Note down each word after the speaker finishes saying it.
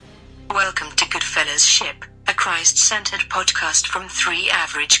Welcome to Goodfellas Ship, a Christ-centered podcast from 3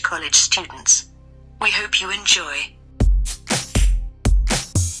 average college students. We hope you enjoy.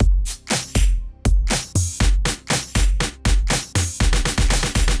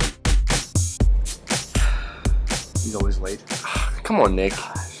 He's always late. Come on, Nick.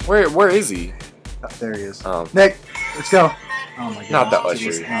 Where is he? There he is. Nick, let's go. Oh my god. Not that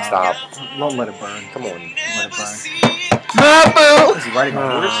usher. Stop. Won't let it burn. Come on. Let it burn. Is he riding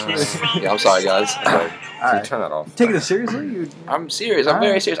my horse? Yeah, I'm sorry, guys. Alright. Turn that off. Taking it seriously? I'm serious. I'm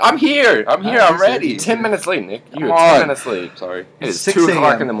very serious. I'm here. I'm ready. 10 minutes late, Nick. You Come were on. 10 minutes late. Sorry. It is 6 2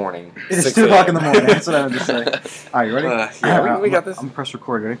 o'clock a.m. in the morning. It is 6 2 o'clock in the a.m. morning. That's what I wanted to say. Alright, you ready? Yeah, we got this. I'm press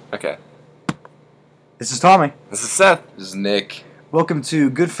record, ready? Okay. This is Tommy. This is Seth. This is Nick. Welcome to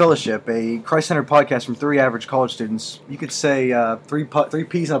Good Fellowship, a Christ-centered podcast from 3 average college students. You could say three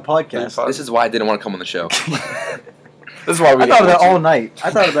peas in a podcast. This is why I didn't want to come on the show. This is why we I thought of that all night.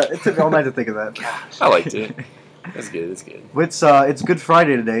 It took me all night to think of that. I liked it. That's good. That's good. It's Good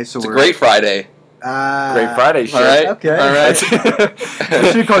Friday today, so It's a we're great Friday. Great Friday shit. All right. Okay. All right.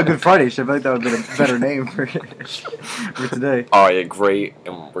 We should call it Good Friday ship. I think that would have been a better name for today. Oh, yeah, great.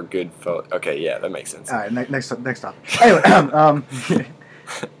 And we're good. Okay, yeah, that makes sense. All right, next topic. Anyway,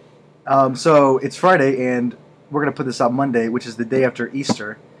 so it's Friday, and we're gonna put this out Monday, which is the day after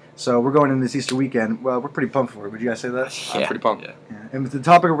Easter. So we're going into this Easter weekend. Well, we're pretty pumped for it. Would you guys say that? I'm pretty pumped. Yeah. Yeah. And the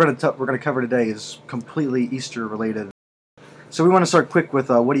topic we're gonna cover today is completely Easter related. So we want to start quick with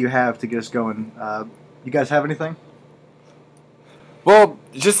what do you have to get us going? You guys have anything? Well,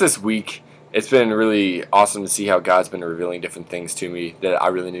 just this week, it's been really awesome to see how God's been revealing different things to me that I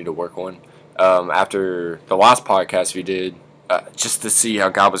really need to work on. After the last podcast we did, just to see how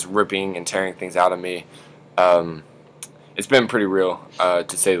God was ripping and tearing things out of me, it's been pretty real,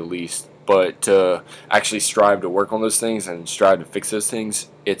 to say the least. But to actually strive to work on those things and strive to fix those things,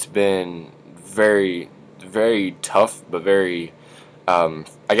 it's been very, very tough, but very, I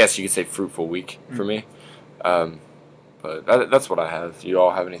guess you could say fruitful week for me. But that's what I have. Do you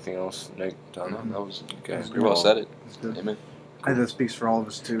all have anything else, Nick? No, that was Okay. pretty well said it. That's good. Amen. I think that speaks for all of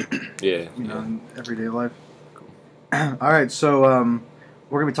us too. Yeah. In everyday life. Cool. All right, so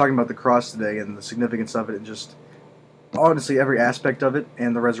we're gonna be talking about the cross today and the significance of it, and just honestly every aspect of it,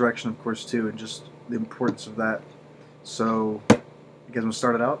 and the resurrection, of course, too, and just the importance of that. So, you guys want to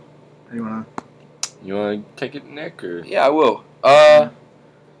start it out? Anyone? You want to take it, Nick, or? Yeah, I will.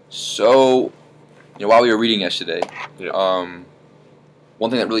 So, while we were reading yesterday, one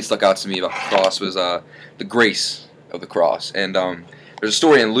thing that really stuck out to me about the cross was the grace of the cross. And there's a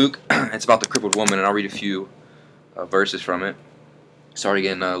story in Luke. It's about the crippled woman, and I'll read a few verses from it. Starting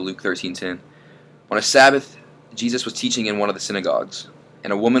in Luke 13:10. On a Sabbath, Jesus was teaching in one of the synagogues,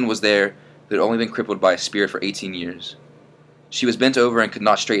 and a woman was there who had only been crippled by a spirit for 18 years. She was bent over and could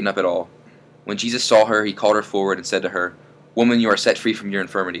not straighten up at all. When Jesus saw her, he called her forward and said to her, "Woman, you are set free from your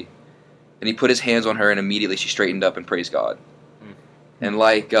infirmity." And he put his hands on her, and immediately she straightened up and praised God. And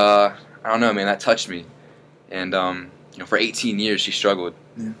I don't know, man, that touched me. And for 18 years she struggled.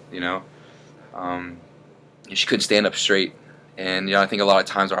 Yeah. And she couldn't stand up straight. And I think a lot of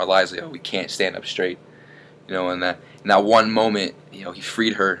times in our lives, we can't stand up straight. And in that one moment, he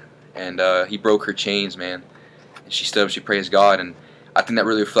freed her, and he broke her chains, man. And she stood up, she praised God, and I think that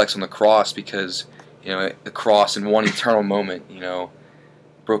really reflects on the cross, because the cross in one eternal moment,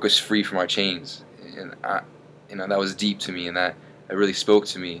 broke us free from our chains, and that was deep to me, and that really spoke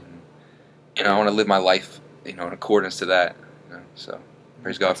to me. And I want to live my life, in accordance to that. So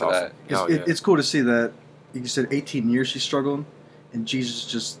praise God for awesome. that. It's cool to see that. You said 18 years she struggled, and Jesus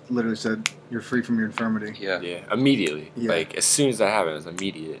just literally said, "You're free from your infirmity." Yeah. Yeah, immediately. Yeah. Like, as soon as that happened, it was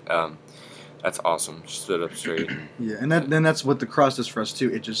immediate. That's awesome. She stood up straight. Yeah, and that's what the cross does for us too.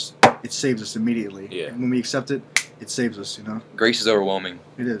 It saves us immediately. Yeah. And when we accept it, it saves us. Grace is overwhelming.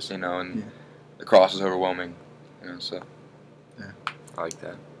 It is. And Yeah. the cross is overwhelming. So. I like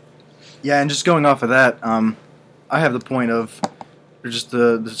that. Yeah, and just going off of that, I have the point of, or just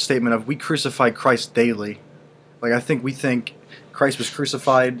the statement of, we crucify Christ daily. Like, I think we think Christ was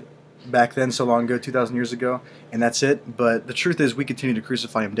crucified back then so long ago, 2,000 years ago, and that's it. But the truth is, we continue to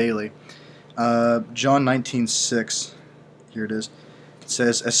crucify him daily. John 19:6, here it is. It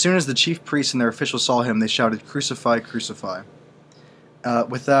says, "As soon as the chief priests and their officials saw him, they shouted, 'Crucify, crucify.'"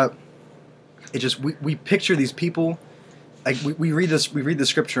 With that, it just we picture these people. Like we read the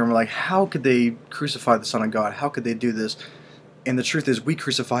scripture and we're like, how could they crucify the Son of God? How could they do this? And the truth is, we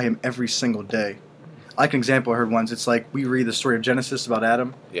crucify him every single day. Like an example I heard once, it's like we read the story of Genesis about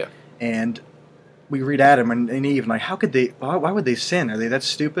Adam. Yeah. And we read Adam and Eve, and like, how could they? Why would they sin? Are they that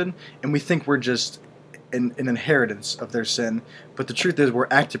stupid? And we think we're just an inheritance of their sin, but the truth is we're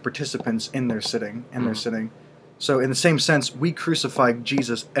active participants in their sinning. So in the same sense, we crucify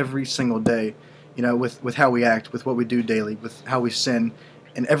Jesus every single day, with how we act, with what we do daily, with how we sin,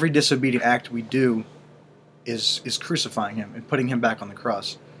 and every disobedient act we do is crucifying him and putting him back on the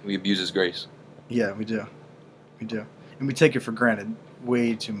cross. We abuse his grace. Yeah, we do. And we take it for granted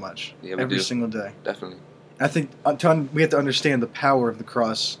way too much. Yeah, we every do. single day. Definitely. I think we have to understand the power of the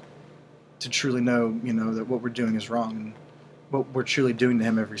cross to truly know, that what we're doing is wrong and what we're truly doing to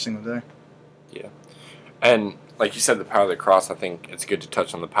him every single day. Yeah. And like you said, the power of the cross, I think it's good to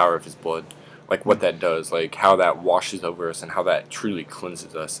touch on the power of his blood. Like what that does, like how that washes over us and how that truly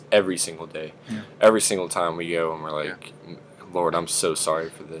cleanses us every single day. Yeah. Every single time we go and we're like, Lord, I'm so sorry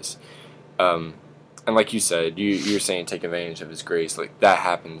for this. And like you said, you're saying take advantage of his grace. Like that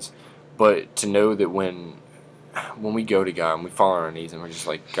happens. But to know that when we go to God and we fall on our knees and we're just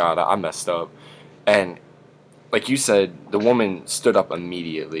like, God, I messed up. And like you said, the woman stood up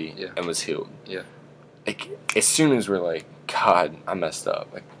immediately and was healed. Yeah. Like as soon as we're like, God, I messed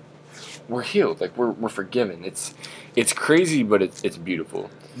up. Like we're healed. Like we're forgiven. It's crazy, but it's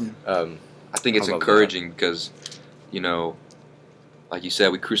beautiful. I think it's encouraging because, like you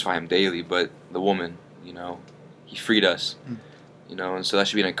said, we crucify him daily, but the woman, he freed us, and so that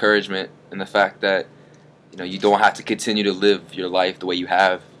should be an encouragement in the fact that, you don't have to continue to live your life the way you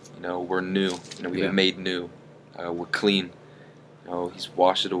have. We're new. We've been made new. We're clean. He's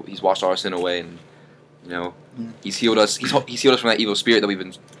washed our sin away, and he's healed us. He's healed us from that evil spirit that we've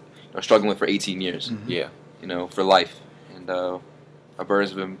been struggling with for 18 years. Mm-hmm. Yeah. For life, and our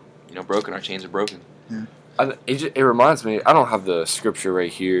burdens have been broken. Our chains are broken. Yeah. It reminds me. I don't have the scripture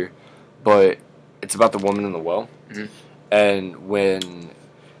right here, but it's about the woman in the well, and when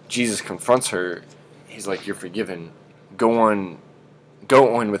Jesus confronts her, he's like, "You're forgiven. Go on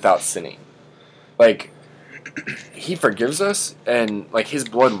without sinning." Like, he forgives us, and like his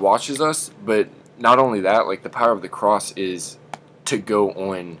blood washes us. But not only that, like the power of the cross is to go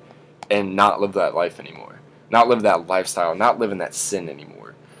on and not live that life anymore, not live that lifestyle, not live in that sin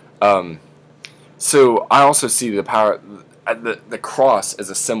anymore. So I also see the power, the cross as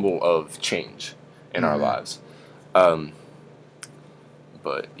a symbol of change in our lives. But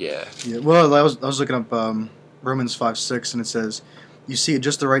yeah. Yeah. Well, I was looking up Romans 5:6, and it says, "You see, at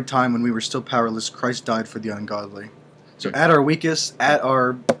just the right time when we were still powerless, Christ died for the ungodly." So at our weakest,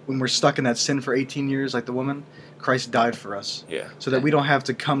 when we're stuck in that sin for 18 years, like the woman, Christ died for us. Yeah. So that we don't have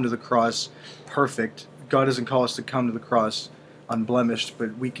to come to the cross perfect. God doesn't call us to come to the cross unblemished,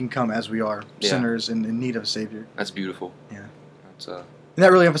 but we can come as we are, sinners in need of a Savior. That's beautiful. Yeah. That's And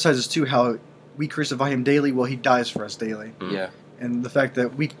that really emphasizes, too, how we crucify him daily. Well, he dies for us daily. Yeah. And the fact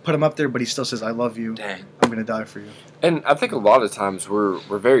that we put him up there, but he still says, "I love you. Dang. I'm going to die for you." And I think a lot of times we're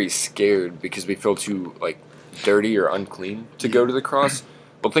very scared because we feel too like dirty or unclean to go to the cross.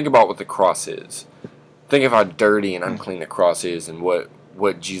 But think about what the cross is. Think of how dirty and unclean the cross is, and what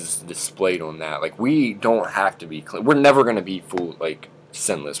Jesus displayed on that. Like, we don't have to be clean. We're never going to be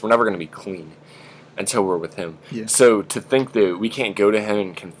sinless. We're never going to be clean until we're with him. Yeah. So to think that we can't go to him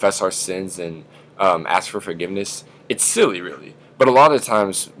and confess our sins and ask for forgiveness, it's silly, really. But a lot of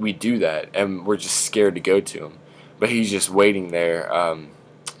times we do that, and we're just scared to go to him. But he's just waiting there.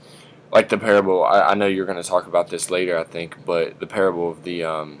 Like the parable, I know you're going to talk about this later, I think, but the parable of the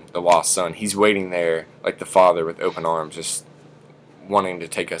lost son, he's waiting there like the father with open arms, just wanting to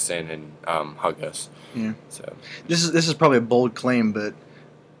take us in and hug us. Yeah. So This is probably a bold claim, but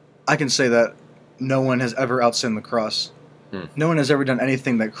I can say that no one has ever outsinned the cross. No one has ever done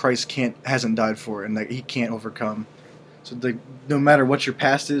anything that Christ hasn't died for and that he can't overcome. So no matter what your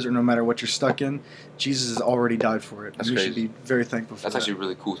past is or no matter what you're stuck in, Jesus has already died for it. That's and we crazy. should be very thankful for That's that. actually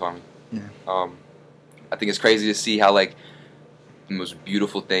really cool, Tommy. Yeah. I think it's crazy to see how the most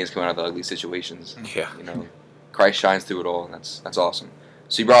beautiful things come out of the ugly situations. yeah, Christ shines through it all, and that's awesome.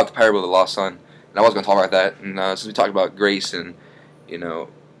 So you brought up the parable of the lost son, and I was going to talk about that. And since we talked about grace and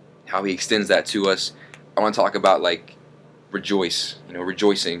how he extends that to us, I want to talk about rejoicing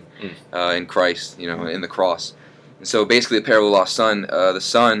in Christ, in the cross. And so basically, the parable of the lost son, the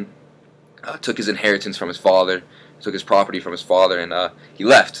son took his inheritance from his father, took his property from his father, and he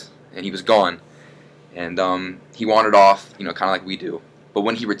left, and he was gone. And he wandered off, kind of like we do. But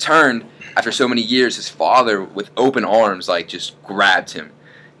when he returned, after so many years, his father, with open arms, just grabbed him,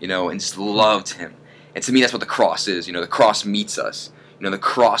 and just loved him. And to me, that's what the cross is. The cross meets us. The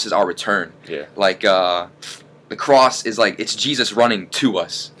cross is our return. yeah, The cross is it's Jesus running to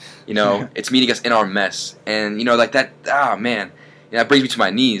us. It's meeting us in our mess. And, that, man, that brings me to my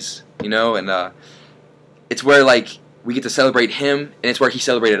knees, and it's where, we get to celebrate him, and it's where he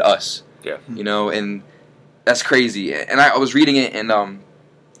celebrated us. yeah, And that's crazy. And I was reading it, and in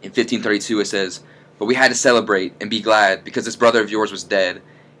 1532 it says, "But we had to celebrate and be glad because this brother of yours was dead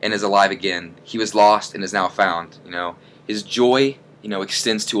and is alive again. He was lost and is now found." His joy,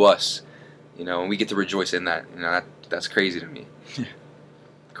 extends to us, and we get to rejoice in that. That's crazy to me. Yeah.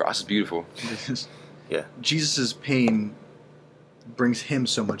 The cross is beautiful. Yeah. Jesus' pain brings him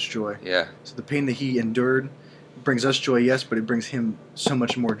so much joy. Yeah. So the pain that he endured brings us joy, yes, but it brings him so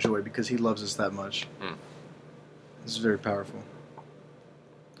much more joy because he loves us that much. This is very powerful.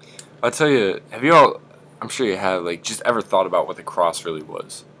 I'll tell you, have you all, I'm sure you have, just ever thought about what the cross really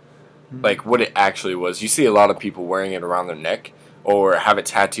was? Like, what it actually was. You see a lot of people wearing it around their neck or have it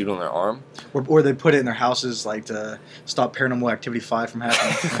tattooed on their arm. Or they put it in their houses, to stop Paranormal Activity 5 from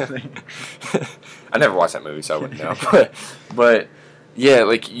happening. I never watched that movie, so I wouldn't know. But yeah,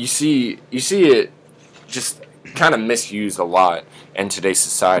 you see it just kind of misused a lot in today's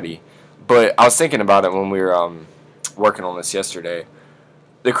society. But I was thinking about it when we were working on this yesterday.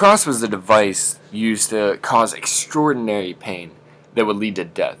 The cross was a device used to cause extraordinary pain that would lead to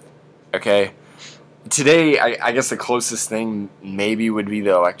death. Okay? Today, I guess the closest thing maybe would be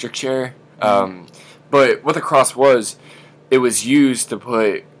the electric chair. But what the cross was, it was used to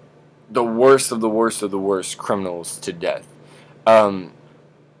put the worst of the worst of the worst criminals to death.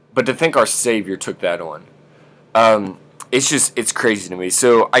 But to think our Savior took that on, it's crazy to me.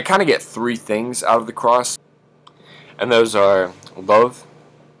 So I kind of get three things out of the cross, and those are love,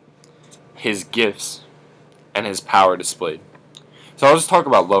 his gifts, and his power displayed. So I'll just talk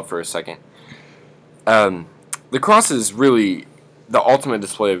about love for a second. The cross is really the ultimate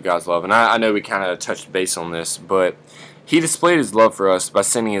display of God's love, and I know we kind of touched base on this, but he displayed his love for us by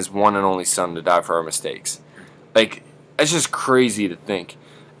sending his one and only son to die for our mistakes. It's just crazy to think.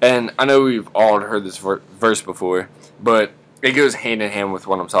 And I know we've all heard this verse before, but it goes hand in hand with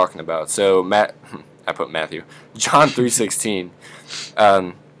what I'm talking about. So I put Matthew. John 3:16.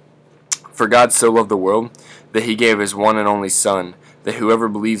 For God so loved the world that he gave his one and only son, that whoever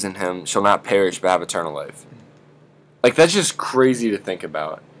believes in him shall not perish but have eternal life. That's just crazy to think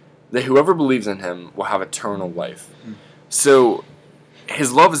about. That whoever believes in him will have eternal life. So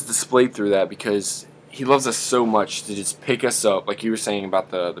his love is displayed through that because he loves us so much to just pick us up, like you were saying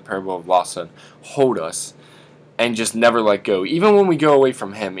about the parable of lost son, hold us, and just never let go. Even when we go away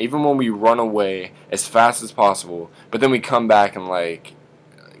from him, even when we run away as fast as possible, but then we come back and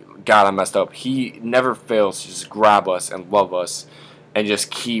God, I messed up. He never fails to just grab us and love us and just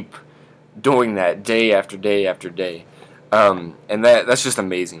keep doing that day after day after day. And that's just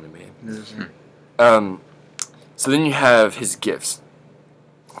amazing to me. So then you have his gifts.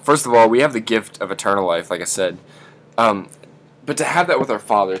 First of all, we have the gift of eternal life, like I said. But to have that with our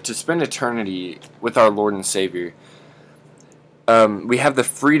Father, to spend eternity with our Lord and Savior, we have the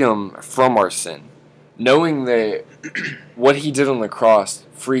freedom from our sin. Knowing that what he did on the cross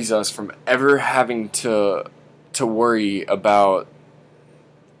frees us from ever having to worry about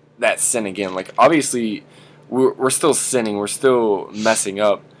that sin again. Obviously, we're still sinning, we're still messing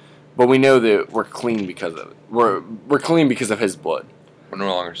up, but we know that we're clean because of it. We're clean because of his blood. We're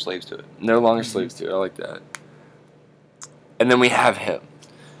no longer slaves to it. No longer slaves to it. I like that. And then we have him.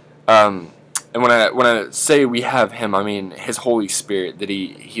 And when I say we have him, I mean his Holy Spirit that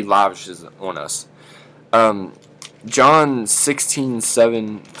he lavishes on us. John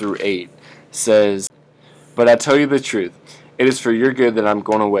 16:7-8 says, "But I tell you the truth, it is for your good that I'm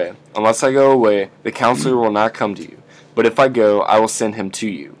going away. Unless I go away, the Counselor will not come to you. But if I go, I will send him to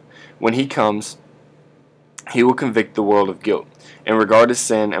you. When he comes, he will convict the world of guilt, in regard to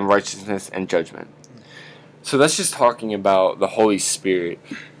sin and righteousness and judgment." So that's just talking about the Holy Spirit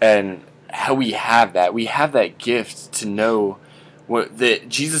and how we have that. We have that gift to know that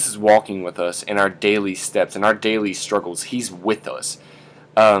Jesus is walking with us in our daily steps, in our daily struggles. He's with us.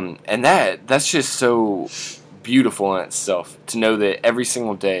 And that's just so beautiful in itself, to know that every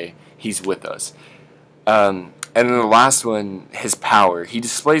single day he's with us. And then the last one, his power. He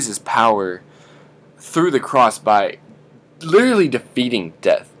displays his power through the cross by literally defeating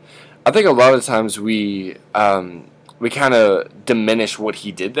death. I think a lot of times we kind of diminish what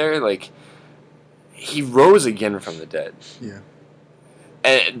he did there. He rose again from the dead. Yeah.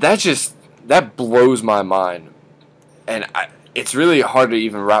 And that blows my mind. And it's really hard to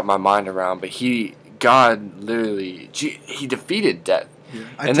even wrap my mind around, but God literally, he defeated death. Yeah.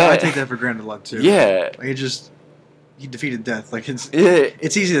 I take that for granted a lot too. Yeah. He defeated death.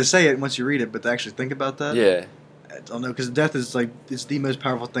 It's easy to say it once you read it, but to actually think about that. Yeah. I don't know, because death is it's the most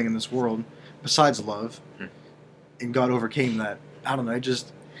powerful thing in this world besides love, and God overcame that. I don't know.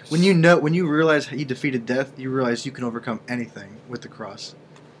 When you realize he defeated death, you realize you can overcome anything with the cross.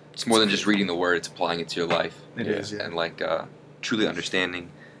 It's more than just reading the word; it's applying it to your life. It is, yeah. And like truly understanding,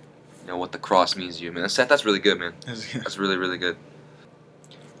 what the cross means to you. Man, Seth, that's really good, man. That's really, really good.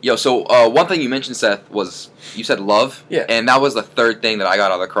 Yo, so one thing you mentioned, Seth, was you said love. Yeah. And that was the third thing that I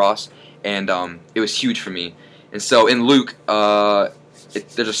got out of the cross, and it was huge for me. And so in Luke,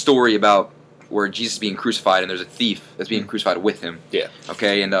 there's a story about where Jesus is being crucified, and there's a thief that's being crucified with him. Yeah.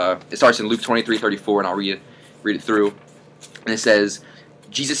 Okay, and it starts in Luke 23:34, and I'll read it through. And it says,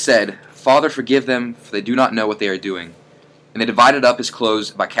 Jesus said, "Father, forgive them, for they do not know what they are doing." And they divided up his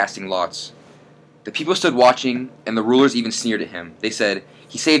clothes by casting lots. The people stood watching, and the rulers even sneered at him. They said,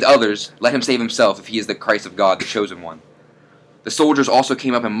 "He saved others, let him save himself if he is the Christ of God, the chosen one." The soldiers also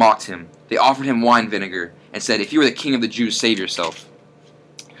came up and mocked him. They offered him wine vinegar and said, "If you are the king of the Jews, save yourself."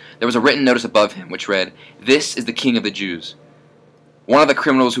 There was a written notice above him which read, "This is the king of the Jews." One of the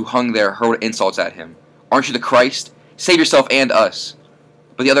criminals who hung there hurled insults at him. "Aren't you the Christ? Save yourself and us."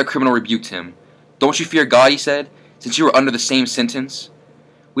 But the other criminal rebuked him. "Don't you fear God," he said, "since you are under the same sentence?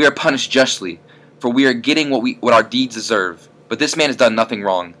 We are punished justly, for we are getting what our deeds deserve. But this man has done nothing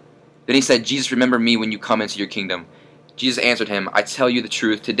wrong." Then he said, "Jesus, remember me when you come into your kingdom." Jesus answered him, "I tell you the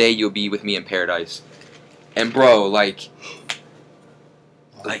truth, today you'll be with me in paradise." And bro, like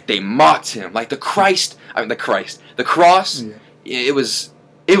they mocked him. Like the cross, it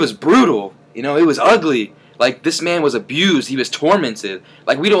was brutal. It was ugly. Like this man was abused, he was tormented.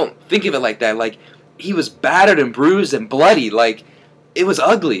 Like we don't think of it like that. Like he was battered and bruised and bloody. Like it was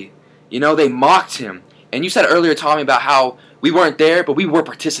ugly. They mocked him. And you said earlier, Tommy, about how we weren't there, but we were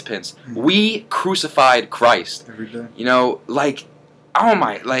participants. We crucified Christ. Every day. It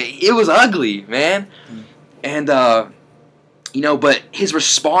was ugly, man. And, but his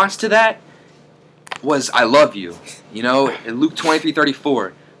response to that was, "I love you." In Luke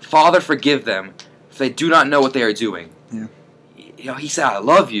 23:34, "Father, forgive them, for they do not know what they are doing." Yeah. He said, "I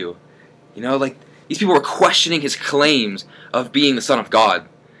love you." These people were questioning his claims of being the Son of God.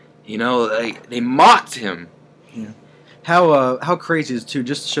 They mocked him. Yeah. How crazy is it, too,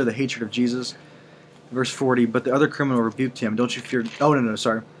 just to show the hatred of Jesus. Verse 40, but the other criminal rebuked him. "Don't you fear..." Oh, no,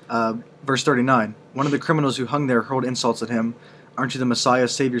 sorry. Verse 39, one of the criminals who hung there hurled insults at him. "Aren't you the Messiah?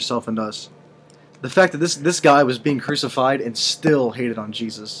 Save yourself and us." The fact that this guy was being crucified and still hated on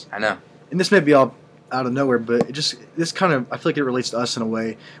Jesus. I know. And this may be all out of nowhere, but I feel like it relates to us in a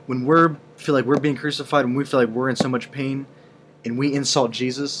way. When feel like we're being crucified, when we feel like we're in so much pain, and we insult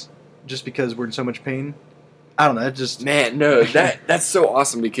Jesus just because we're in so much pain, I don't know. It just that's so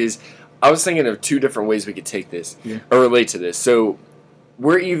awesome, because I was thinking of two different ways we could take this or relate to this. So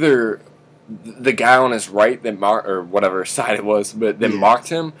we're either the guy on his right that mocked, or whatever side it was, but that mocked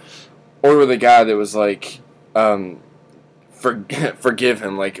him, or we're the guy that was like, forgive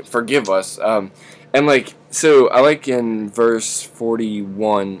him, like forgive us. And like, so I like in verse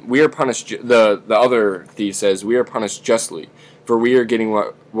 41, we are punished. The other thief says, "We are punished justly, for we are getting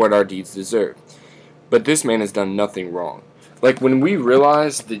what our deeds deserve. But this man has done nothing wrong." Like when we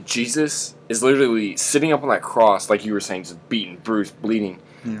realize that Jesus is literally sitting up on that cross, like you were saying, just beaten, bruised, bleeding,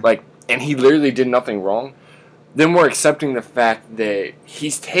 and he literally did nothing wrong, then we're accepting the fact that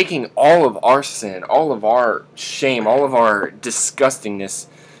he's taking all of our sin, all of our shame, all of our disgustingness,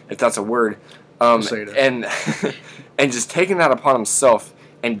 if that's a word, and just taking that upon himself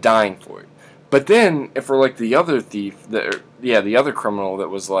and dying for it. But then, if we're like the other thief, the other criminal that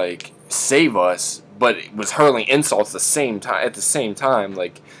was like, "Save us," but it was hurling insults at the same time,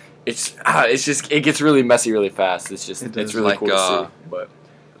 like it gets really messy really fast. It's really cool to see. But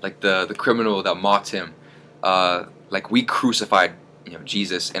like the criminal that mocked him, like we crucified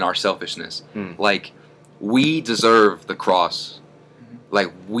Jesus in our selfishness. Like we deserve the cross.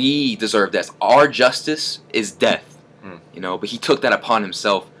 Like we deserve death. Our justice is death. But he took that upon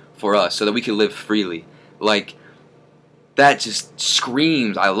himself for us so that we could live freely. Like that just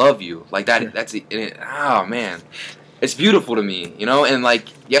screams, "I love you." Like that. That's it. Oh man, it's beautiful to me. And like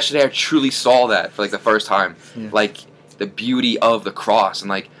yesterday, I truly saw that for like the first time. Like the beauty of the cross and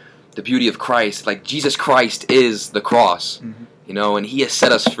like the beauty of Christ. Like Jesus Christ is the cross. And he has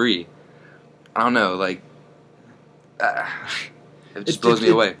set us free. I don't know, like it just blows me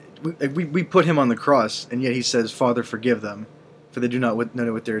away. We put him on the cross, and yet he says, "Father, forgive them, for they do not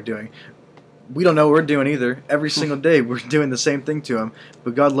know what they're doing." We don't know what we're doing either. Every single day we're doing the same thing to him.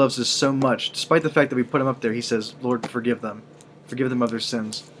 But God loves us so much. Despite the fact that we put him up there, he says, "Lord, forgive them. Forgive them of their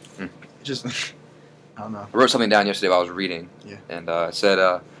sins." Just, I don't know. I wrote something down yesterday while I was reading. And it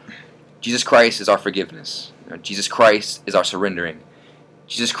said, Jesus Christ is our forgiveness. Jesus Christ is our surrendering.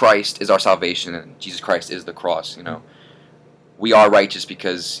 Jesus Christ is our salvation. And Jesus Christ is the cross. We are righteous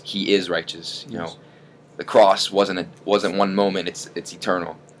because he is righteous. The cross wasn't one moment. It's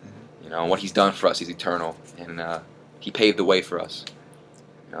eternal. and what He's done for us is eternal, and He paved the way for us.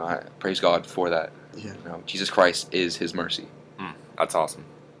 I praise God for that. Yeah. Jesus Christ is His mercy. That's awesome.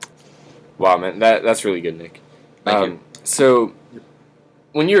 Wow, man, that's really good, Nick. Thank you. So,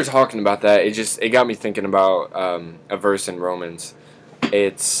 when you were talking about that, it got me thinking about a verse in Romans.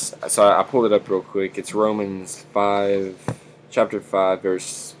 I pulled it up real quick. It's Romans 5, chapter 5,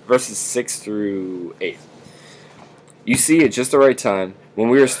 verses 6 through 8. You see, at just the right time, when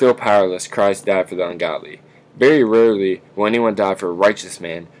we were still powerless, Christ died for the ungodly. Very rarely will anyone die for a righteous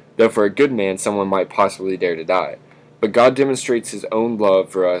man, though for a good man someone might possibly dare to die. But God demonstrates His own love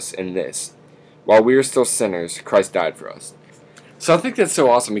for us in this: while we are still sinners, Christ died for us. So I think that's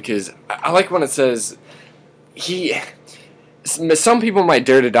so awesome, because I like when it says some people might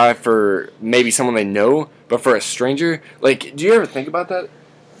dare to die for maybe someone they know, but for a stranger, like, do you ever think about that?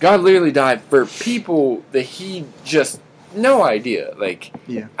 God literally died for people that He just no idea. Like,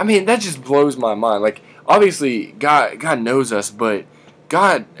 Yeah. I mean, that just blows my mind. Like, obviously, God knows us, but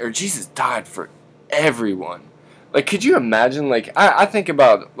Jesus died for everyone. Like, could you imagine? Like, I think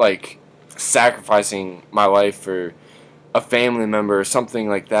about, like, sacrificing my life for a family member or something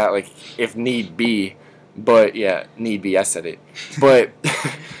like that, like, if need be. But, yeah, need be, I said it. But,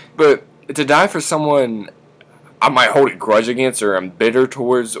 but to die for someone I might hold a grudge against, or I'm bitter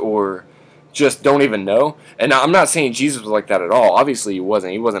towards, or just don't even know. And I'm not saying Jesus was like that at all. Obviously, He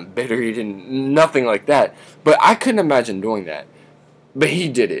wasn't. He wasn't bitter. He didn't, nothing like that. But I couldn't imagine doing that. But He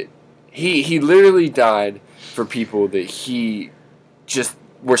did it. He literally died for people that He just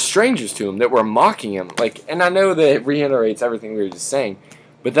were strangers to Him, that were mocking Him. Like, and I know that it reiterates everything we were just saying,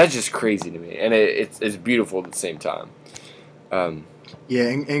 but that's just crazy to me, and it's beautiful at the same time. Yeah,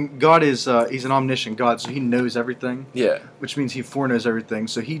 and God is He's an omniscient God, so He knows everything. Yeah. Which means He foreknows everything.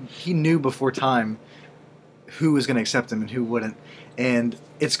 So He knew before time who was going to accept Him and who wouldn't. And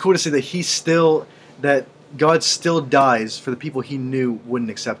it's cool to see that God still dies for the people He knew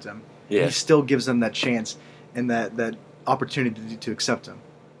wouldn't accept Him. Yeah. He still gives them that chance and that opportunity to accept Him.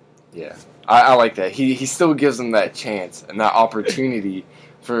 Yeah. I like that. He still gives them that chance and that opportunity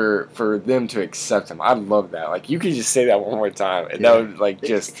for them to accept Him. I love that. Like, you could just say that one more time, and that would, like,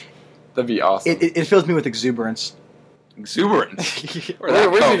 that'd be awesome. It fills me with exuberance. Exuberance? Where'd Where'd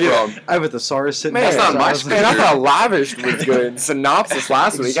that you come get from? I have a thesaurus sitting Man, there. that's not my so I was Man, I thought lavished was good. Synopsis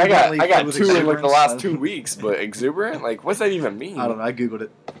last week. I got Exuberantly two filled in, with like, the last exuberance. 2 weeks, but exuberant? Like, what's that even mean? I don't know. I googled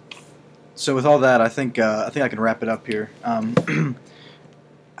it. So with all that, I think I can wrap it up here.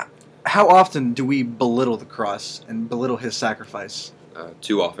 How often do we belittle the cross and belittle His sacrifice?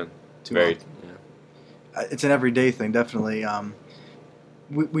 Too often. Too Very. often. Yeah. It's an everyday thing, definitely.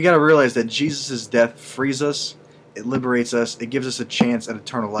 We got to realize that Jesus' death frees us, it liberates us, it gives us a chance at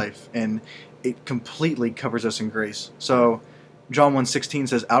eternal life, and it completely covers us in grace. So John 1:16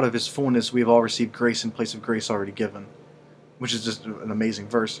 says, "Out of His fullness we have all received grace in place of grace already given," which is just an amazing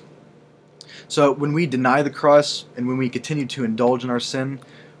verse. So when we deny the cross and when we continue to indulge in our sin,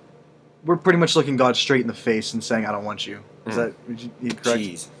 we're pretty much looking God straight in the face and saying, "I don't want you." Is that you correct?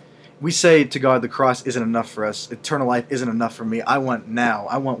 Jeez. We say to God, the cross isn't enough for us. Eternal life isn't enough for me. I want now.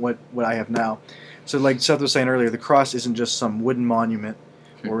 I want what I have now. So like Seth was saying earlier, the cross isn't just some wooden monument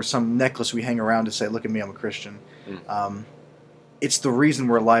or some necklace we hang around to say, "Look at me, I'm a Christian." It's the reason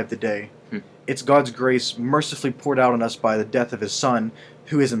we're alive today. It's God's grace mercifully poured out on us by the death of His Son,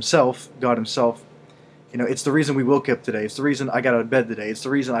 who is Himself, God Himself. It's the reason we woke up today. It's the reason I got out of bed today. It's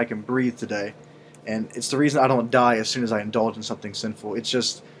the reason I can breathe today. And it's the reason I don't die as soon as I indulge in something sinful. It's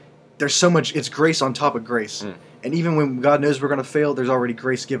just, there's so much, it's grace on top of grace. And even when God knows we're going to fail, there's already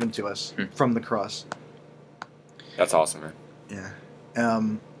grace given to us from the cross. That's awesome, man.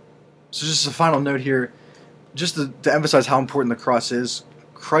 Yeah. So just a final note here, just to emphasize how important the cross is.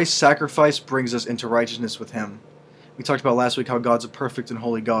 Christ's sacrifice brings us into righteousness with Him. We talked about last week how God's a perfect and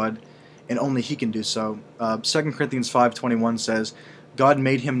holy God, and only He can do so. 2 Corinthians 5:21 says, God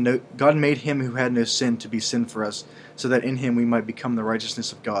made him who had no sin to be sin for us, so that in Him we might become the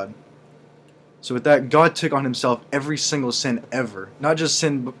righteousness of God. So with that, God took on Himself every single sin ever. Not just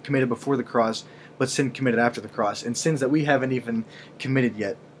sin committed before the cross, but sin committed after the cross, and sins that we haven't even committed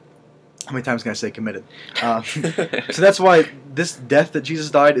yet. How many times can I say committed? So that's why this death that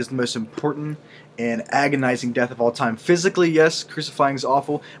Jesus died is the most important and agonizing death of all time. Physically, yes, crucifying is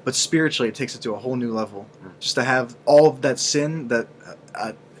awful, but spiritually it takes it to a whole new level. Just to have all of that sin, that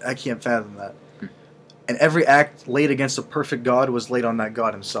I can't fathom that. And every act laid against a perfect God was laid on that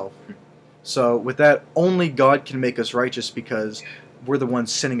God Himself. So with that, only God can make us righteous because we're the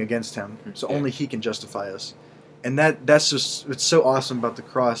ones sinning against Him. So only He can justify us. And that's just, what's so awesome about the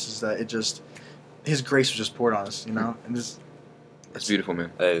cross is that His grace was just poured on us, And That's beautiful,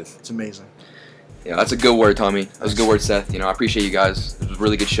 man. That is. It's amazing. Yeah, that's a good word, Tommy. That was a good word, Seth. I appreciate you guys. It was a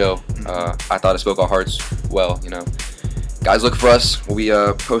really good show. I thought it spoke our hearts well. Guys, look for us. We'll be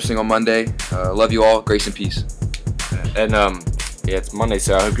posting on Monday. Love you all. Grace and peace. And yeah, it's Monday,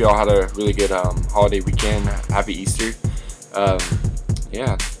 so I hope you all had a really good holiday weekend. Happy Easter.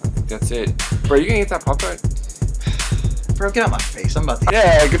 Yeah, I think that's it. Bro, you gonna get that pop right? Bro, get out my face. I'm about to.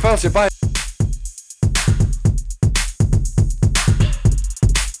 Yeah, good fellowship. Bye.